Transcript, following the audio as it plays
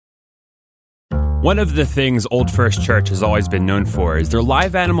One of the things Old First Church has always been known for is their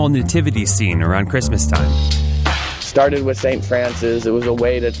live animal nativity scene around Christmas time. Started with St. Francis. It was a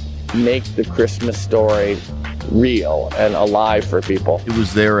way to make the Christmas story real and alive for people. It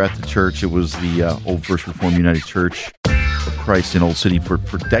was there at the church. It was the Old First Reformed United Church of Christ in Old City for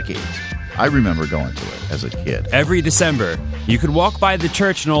decades. I remember going to it as a kid. Every December, you could walk by the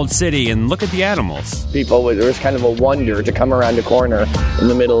church in Old City and look at the animals. There was kind of a wonder to come around a corner in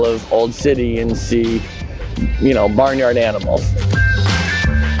the middle of Old City and see, barnyard animals.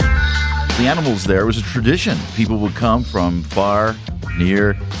 The animals there was a tradition. People would come from far,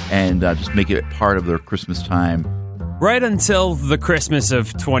 near, and just make it part of their Christmas time. Right until the Christmas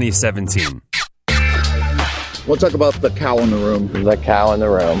of 2017. We'll talk about the cow in the room. The cow in the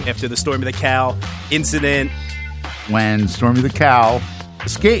room. After the Stormy the Cow incident. When Stormy the Cow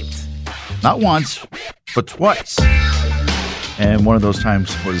escaped. Not once, but twice. And one of those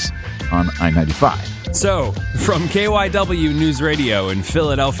times was on I-95. So, from KYW News Radio in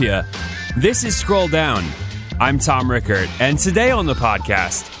Philadelphia, this is Scroll Down. I'm Tom Rickert, and today on the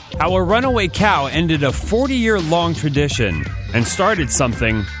podcast, how a runaway cow ended a 40-year-long tradition and started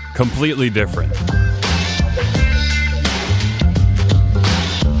something completely different.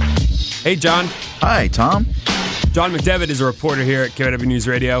 Hey, John. Hi, Tom. John McDevitt is a reporter here at KYW News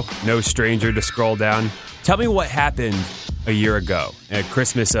Radio. No stranger to Scroll Down. Tell me what happened a year ago at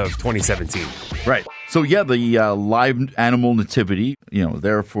Christmas of 2017. Right. So, yeah, the live animal nativity,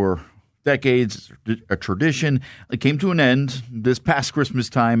 there for decades, a tradition. It came to an end this past Christmas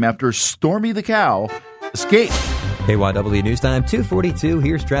time after Stormy the Cow escaped. KYW News Time, 2:42.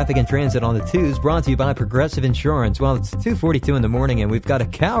 Here's traffic and transit on the 2s, brought to you by Progressive Insurance. Well, it's 2:42 in the morning, and we've got a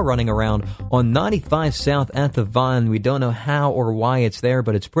cow running around on 95 South at the Vine. We don't know how or why it's there,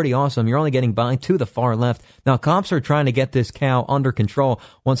 but it's pretty awesome. You're only getting by to the far left. Now, cops are trying to get this cow under control.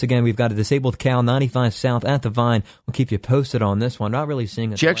 Once again, we've got a disabled cow, 95 South at the Vine. We'll keep you posted on this one. Not really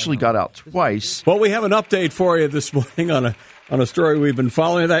seeing it. She actually got out twice. Well, we have an update for you this morning on a story we've been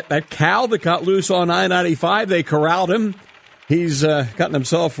following. That cow that got loose on I-95, they corralled him. He's gotten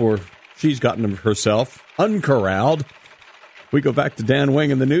himself, or she's gotten herself, uncorralled. We go back to Dan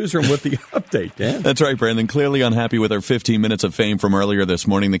Wing in the newsroom with the update, Dan. That's right, Brandon. Clearly unhappy with her 15 minutes of fame from earlier this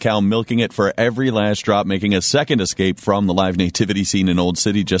morning. The cow milking it for every last drop, making a second escape from the live nativity scene in Old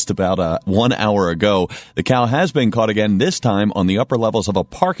City just about 1 hour ago. The cow has been caught again, this time on the upper levels of a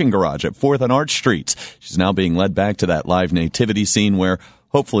parking garage at 4th and Arch Streets. She's now being led back to that live nativity scene where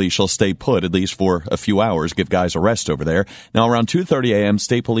hopefully she'll stay put, at least for a few hours, give guys a rest over there. Now, around 2:30 a.m.,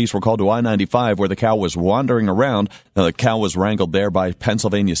 state police were called to I-95 where the cow was wandering around. Now, the cow was wrangled there by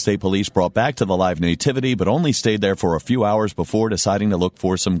Pennsylvania State Police, brought back to the live nativity, but only stayed there for a few hours before deciding to look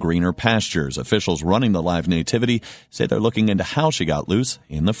for some greener pastures. Officials running the live nativity say they're looking into how she got loose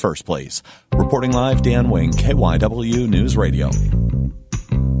in the first place. Reporting live, Dan Wing, KYW News Radio.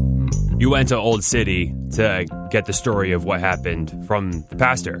 You went to Old City to get the story of what happened from the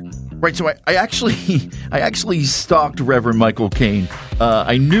pastor. Right, so I actually stalked Reverend Michael Caine.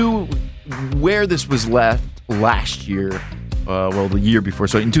 I knew where this was left last year, the year before,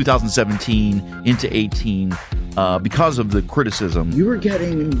 so in 2017 into 18, because of the criticism. You were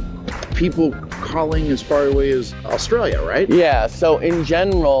getting people calling as far away as Australia, right? Yeah, so in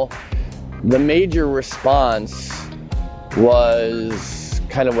general, the major response was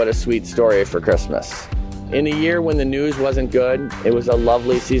kind of what a sweet story for Christmas. In a year when the news wasn't good, it was a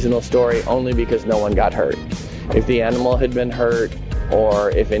lovely seasonal story only because no one got hurt. If the animal had been hurt,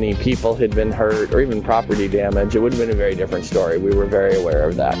 or if any people had been hurt, or even property damage, it would have been a very different story. We were very aware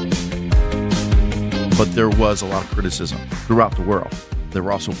of that. But there was a lot of criticism throughout the world. There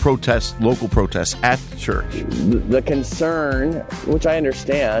were also protests, local protests at the church. The concern, which I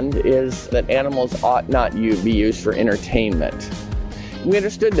understand, is that animals ought not be used for entertainment. We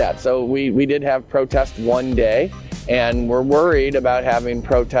understood that, so we did have protest one day, and we're worried about having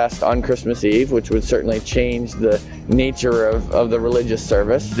protest on Christmas Eve, which would certainly change the nature of the religious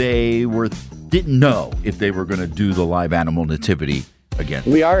service. They didn't know if they were going to do the live animal nativity again.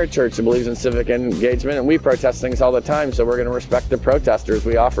 We are a church that believes in civic engagement, and we protest things all the time, so we're going to respect the protesters.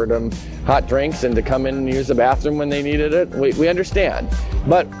 We offered them hot drinks and to come in and use the bathroom when they needed it. We understand.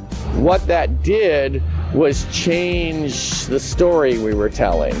 But what that did was change the story we were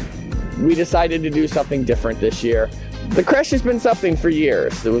telling. We decided to do something different this year. The creche has been something for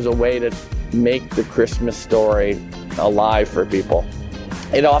years. It was a way to make the Christmas story alive for people.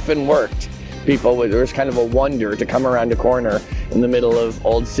 It often worked. There was kind of a wonder to come around a corner in the middle of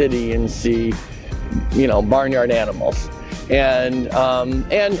Old City and see, barnyard animals. And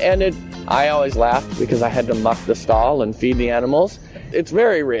I always laughed because I had to muck the stall and feed the animals. It's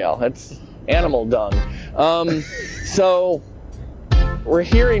very real. animal dung. So we're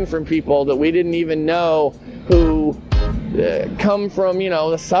hearing from people that we didn't even know who come from,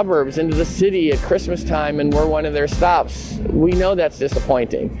 the suburbs into the city at Christmas time, and we're one of their stops. We know that's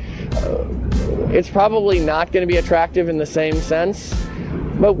disappointing. It's probably not going to be attractive in the same sense,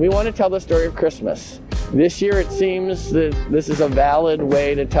 but we want to tell the story of Christmas. This year, it seems that this is a valid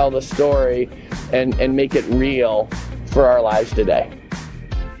way to tell the story and make it real for our lives today.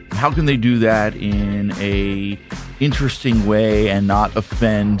 How can they do that in a interesting way and not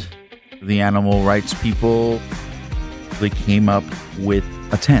offend the animal rights people? They came up with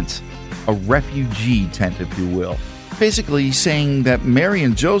a tent, a refugee tent, if you will. Basically saying that Mary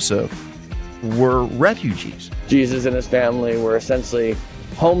and Joseph were refugees. Jesus and his family were essentially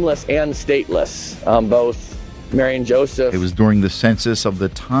homeless and stateless, both Mary and Joseph. It was during the census of the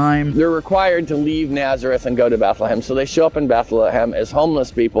time. They're required to leave Nazareth and go to Bethlehem. So they show up in Bethlehem as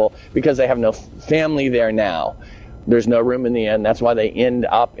homeless people because they have no family there now. There's no room in the inn. That's why they end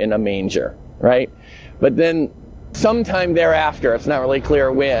up in a manger, right? But then sometime thereafter, it's not really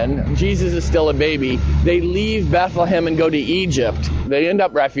clear when, Jesus is still a baby. They leave Bethlehem and go to Egypt. They end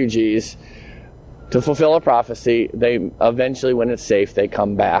up refugees. To fulfill a prophecy, they eventually, when it's safe, they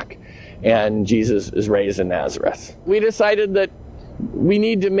come back, and Jesus is raised in Nazareth. We decided that we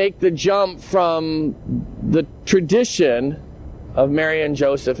need to make the jump from the tradition of Mary and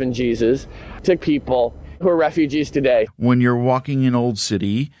Joseph and Jesus to people who are refugees today. When you're walking in Old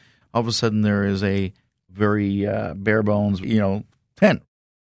City, all of a sudden there is a very bare bones, tent.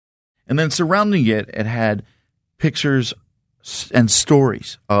 And then surrounding it, it had pictures and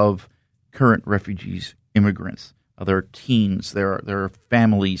stories of current refugees, immigrants, their teens, their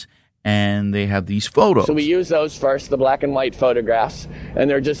families, and they have these photos. So we use those first, the black and white photographs, and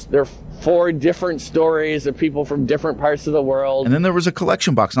they're 4 different stories of people from different parts of the world. And then there was a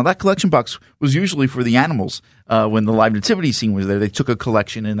collection box. Now that collection box was usually for the animals. When the live nativity scene was there, they took a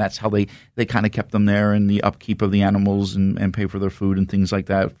collection, and that's how they kind of kept them there, and the upkeep of the animals and pay for their food and things like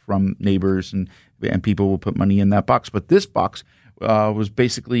that from neighbors, and people will put money in that box. But this box was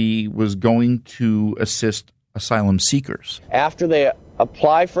going to assist asylum seekers. After they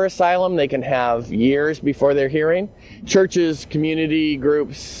apply for asylum, they can have years before their hearing. Churches, community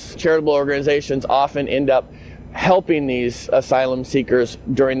groups, charitable organizations often end up helping these asylum seekers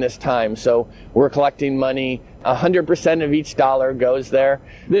during this time. So we're collecting money. 100% of each dollar goes there.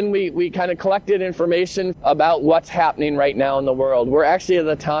 Then we kind of collected information about what's happening right now in the world. We're actually at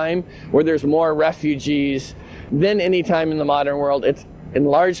the time where there's more refugees than any time in the modern world. It's in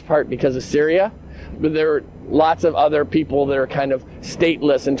large part because of Syria, but there are lots of other people that are kind of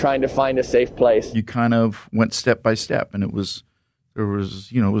stateless and trying to find a safe place. You kind of went step by step, and it was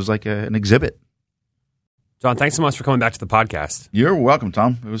like an exhibit. John, thanks so much for coming back to the podcast. You're welcome,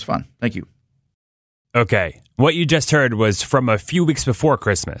 Tom. It was fun. Thank you. Okay, what you just heard was from a few weeks before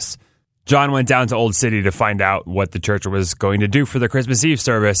Christmas. John went down to Old City to find out what the church was going to do for the Christmas Eve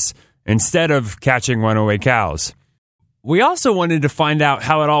service instead of catching runaway cows. We also wanted to find out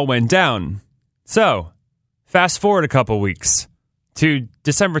how it all went down. So, fast forward a couple weeks to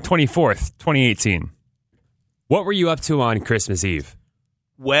December 24th, 2018. What were you up to on Christmas Eve?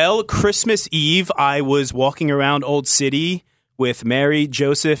 Well, Christmas Eve, I was walking around Old City with Mary,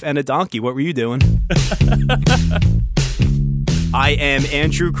 Joseph, and a donkey. What were you doing? I am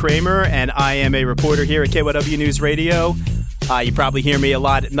Andrew Kramer, and I am a reporter here at KYW News Radio. You probably hear me a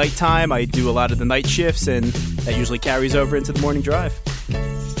lot at nighttime. I do a lot of the night shifts, and that usually carries over into the morning drive.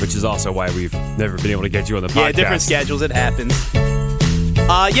 Which is also why we've never been able to get you on the podcast. Yeah, different schedules. It happens.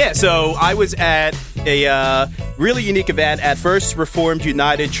 So I was at a really unique event at First Reformed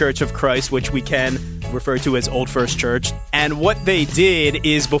United Church of Christ, which we can refer to as Old First Church. And what they did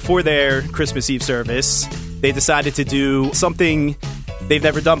is before their Christmas Eve service, they decided to do something they've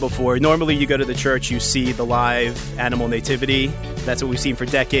never done before. Normally you go to the church, you see the live animal nativity. That's what we've seen for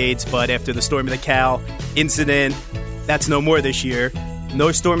decades. But after the Storm of the Cow incident, that's no more this year.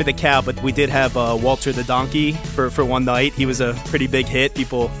 No Storm of the Cow, but we did have Walter the donkey for one night. He was a pretty big hit.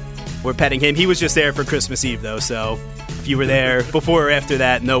 People were petting him. He was just there for Christmas Eve, though. So if you were there before or after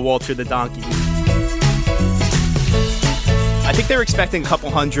that, no Walter the donkey. I think they were expecting a couple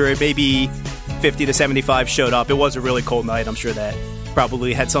hundred, maybe 50 to 75 showed up. It was a really cold night. I'm sure that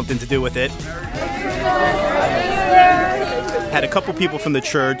probably had something to do with it. Had a couple people from the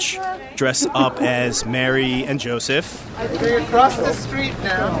church dress up as Mary and Joseph. We're across the street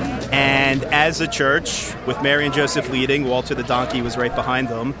now. And as a church, with Mary and Joseph leading, Walter the donkey was right behind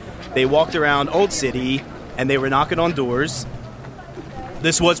them. They walked around Old City, and they were knocking on doors.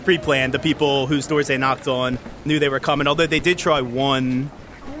 This was pre-planned. The people whose doors they knocked on knew they were coming, although they did try one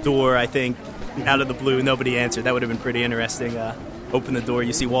door, I think, out of the blue. Nobody answered. That would have been pretty interesting. Open the door,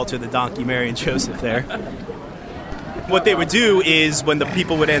 you see Walter the donkey, Mary and Joseph there. What they would do is when the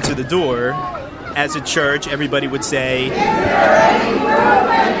people would answer the door, as a church, everybody would say,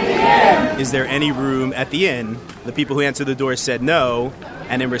 "Is there any room at the inn?" The people who answered the door said no,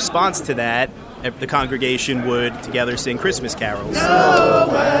 and in response to that, the congregation would together sing Christmas carols. Noel,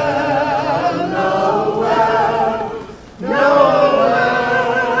 Noel, Noel,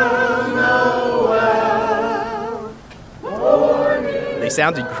 Noel. They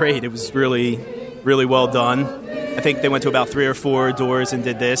sounded great. It was really, really well done. I think they went to about 3 or 4 doors and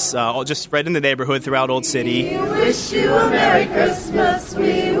did this, all just spread in the neighborhood throughout Old City. We wish you a Merry Christmas.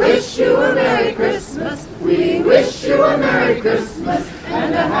 We wish you a Merry Christmas. We wish you a Merry Christmas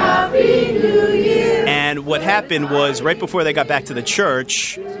and a Happy New Year. And what happened was, right before they got back to the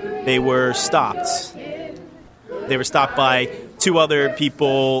church, they were stopped. They were stopped by 2 other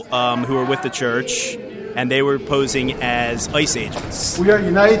people who were with the church, and they were posing as ICE agents. We are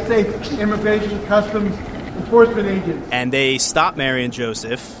United States Immigration Customs Enforcement agents. And they stopped Mary and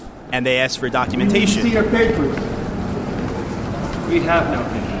Joseph, and they asked for documentation. We need to see your papers. We have no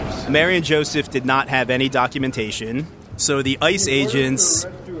papers. Mary and Joseph did not have any documentation, so the ICE agents,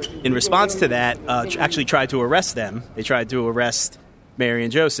 in response to that, actually tried to arrest them. They tried to arrest Mary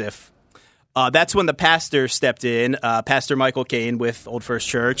and Joseph. That's when the pastor stepped in, Pastor Michael Cain with Old First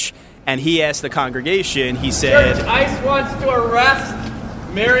Church, and he asked the congregation, he said, Church, ICE wants to arrest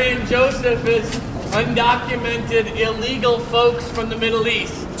Mary and Joseph as undocumented, illegal folks from the Middle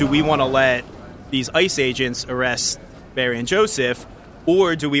East. Do we want to let these ICE agents arrest Mary and Joseph,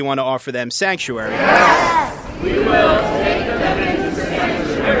 or do we want to offer them sanctuary? Yes! We will take them into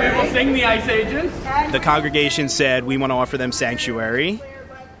sanctuary. And we will sing the ICE agents. The congregation said, we want to offer them sanctuary.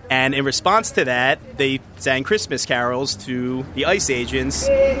 And in response to that, they sang Christmas carols to the ICE agents.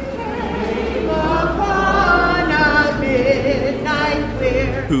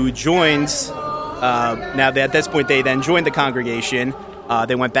 Who joined, now at this point they then joined the congregation.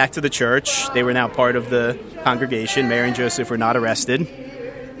 They went back to the church. They were now part of the congregation. Mary and Joseph were not arrested.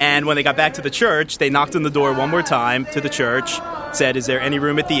 And when they got back to the church, they knocked on the door one more time to the church, said, "Is there any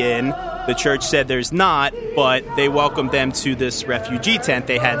room at the inn?" The church said there's not, but they welcomed them to this refugee tent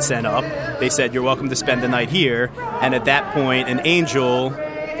they had set up. They said, "You're welcome to spend the night here." And at that point, an angel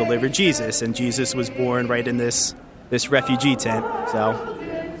delivered Jesus, and Jesus was born right in this refugee tent. So,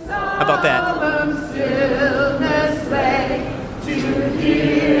 how about that?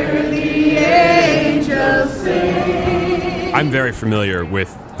 I'm very familiar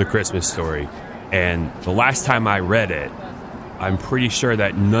with the Christmas story, and the last time I read it, I'm pretty sure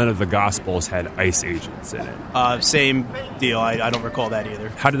that none of the Gospels had ICE agents in it. Same deal. I don't recall that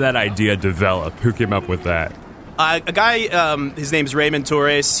either. How did that idea develop? Who came up with that? A guy, his name's Raymond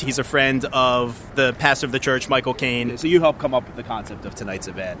Torres. He's a friend of the pastor of the church, Michael Cain. So you helped come up with the concept of tonight's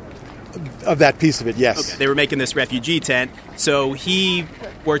event. Of that piece of it, yes. Okay. They were making this refugee tent, so he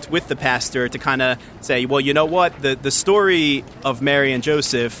worked with the pastor to kind of say, well, you know what? The story of Mary and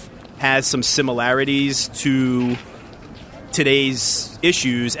Joseph has some similarities to today's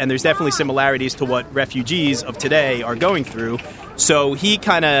issues, and there's definitely similarities to what refugees of today are going through. So he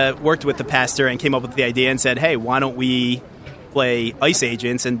kind of worked with the pastor and came up with the idea and said, hey, why don't we play ICE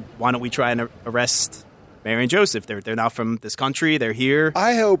agents, and why don't we try and arrest Mary and Joseph? They're not from this country. They're here.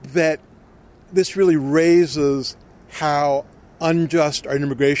 I hope that this really raises how unjust our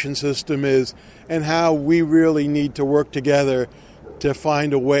immigration system is and how we really need to work together to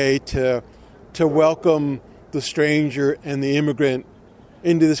find a way to welcome the stranger and the immigrant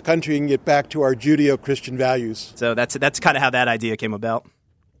into this country and get back to our Judeo-Christian values. So that's kind of how that idea came about.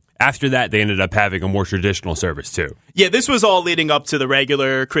 After that, they ended up having a more traditional service, too. Yeah, this was all leading up to the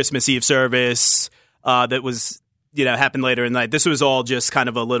regular Christmas Eve service that was, happened later in the night. This was all just kind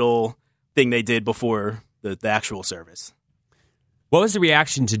of a little thing they did before the actual service. What was the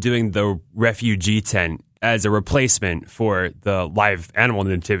reaction to doing the refugee tent as a replacement for the live animal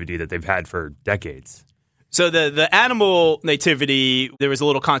nativity that they've had for decades? So the animal nativity, there was a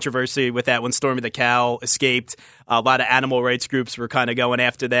little controversy with that when Stormy the cow escaped. A lot of animal rights groups were kind of going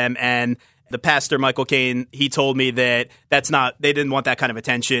after them, and the pastor, Michael Cain, he told me that they didn't want that kind of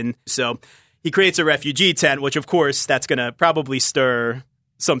attention. So he creates a refugee tent, which of course that's going to probably stir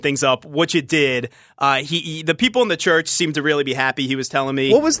some things up, which it did. The people in the church seemed to really be happy, he was telling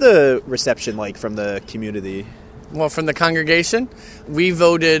me. What was the reception like from the community? Well, from the congregation, we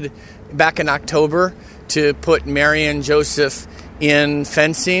voted back in October to put Mary and Joseph in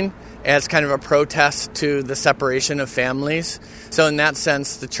fencing as kind of a protest to the separation of families. So in that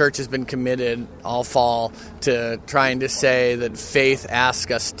sense, the church has been committed all fall to trying to say that faith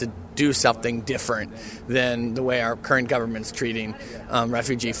asks us to do something different than the way our current government's treating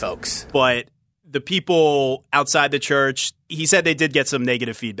refugee folks. But the people outside the church, he said they did get some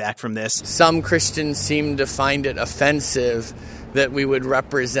negative feedback from this. Some Christians seem to find it offensive that we would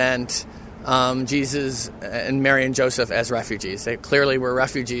represent Jesus and Mary and Joseph as refugees. They clearly were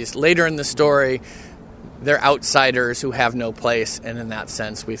refugees. Later in the story, they're outsiders who have no place, and in that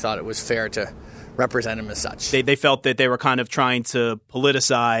sense, we thought it was fair to represent them as such. They felt that they were kind of trying to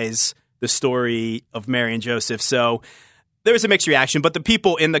politicize the story of Mary and Joseph. So there was a mixed reaction, but the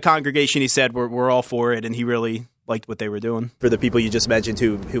people in the congregation, he said, were all for it, and he really liked what they were doing. For the people you just mentioned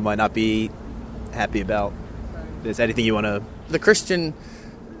who might not be happy about, is there anything you want to... The Christian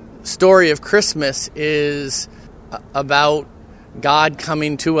story of Christmas is about God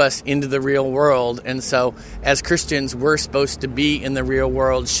coming to us into the real world, and so as Christians, we're supposed to be in the real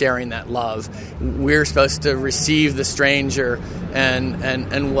world sharing that love. We're supposed to receive the stranger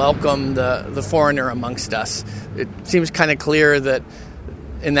and welcome the foreigner amongst us. It seems kind of clear that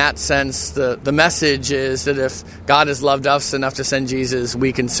in that sense, the message is that if God has loved us enough to send Jesus,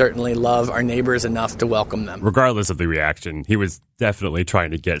 we can certainly love our neighbors enough to welcome them. Regardless of the reaction, he was definitely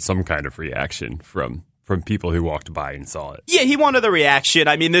trying to get some kind of reaction from people who walked by and saw it. Yeah, he wanted a reaction.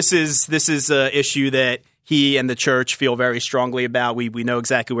 I mean, this is an issue that he and the church feel very strongly about. We know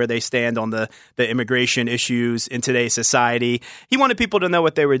exactly where they stand on the immigration issues in today's society. He wanted people to know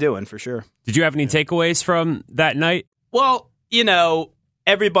what they were doing, for sure. Did you have any takeaways from that night? Well,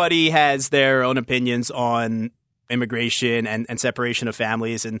 everybody has their own opinions on immigration and separation of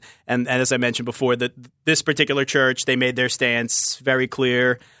families. And as I mentioned before, this particular church, they made their stance very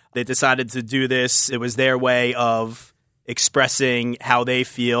clear. They decided to do this. It was their way of expressing how they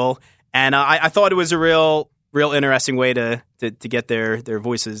feel. And I thought it was a real interesting way to get their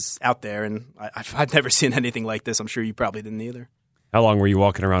voices out there. And I've never seen anything like this. I'm sure you probably didn't either. How long were you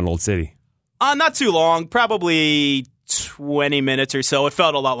walking around Old City? Not too long, probably 20 minutes or so. It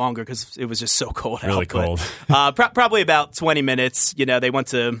felt a lot longer because it was just so cold out. Really cold. Probably about 20 minutes. They went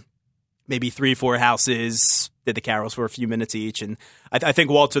to maybe 3-4 houses, did the carols for a few minutes each. And I think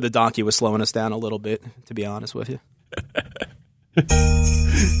Walter the donkey was slowing us down a little bit, to be honest with you.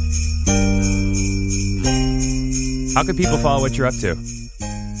 How can people follow what you're up to?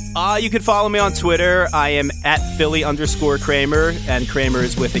 You can follow me on Twitter. I am at Philly_Kramer, and Kramer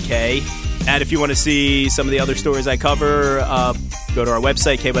is with a K. And if you want to see some of the other stories I cover, go to our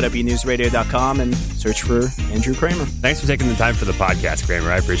website, kywnewsradio.com, and search for Andrew Kramer. Thanks for taking the time for the podcast, Kramer.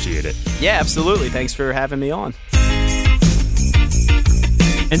 I appreciate it. Yeah, absolutely. Thanks for having me on.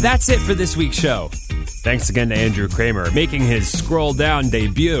 And that's it for this week's show. Thanks again to Andrew Kramer making his Scroll Down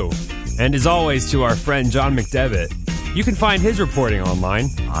debut. And as always, to our friend John McDevitt. You can find his reporting online.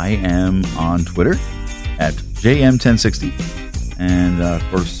 I am on Twitter at JM1060. And, of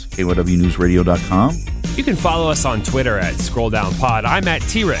course, kywnewsradio.com. You can follow us on Twitter at ScrollDownPod. I'm at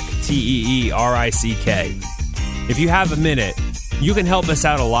T-Rick, T-E-E-R-I-C-K. If you have a minute, you can help us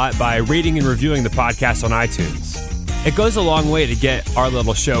out a lot by rating and reviewing the podcast on iTunes. It goes a long way to get our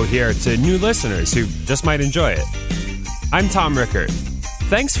little show here to new listeners who just might enjoy it. I'm Tom Rickert.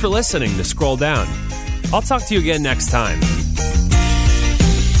 Thanks for listening to Scroll Down. I'll talk to you again next time.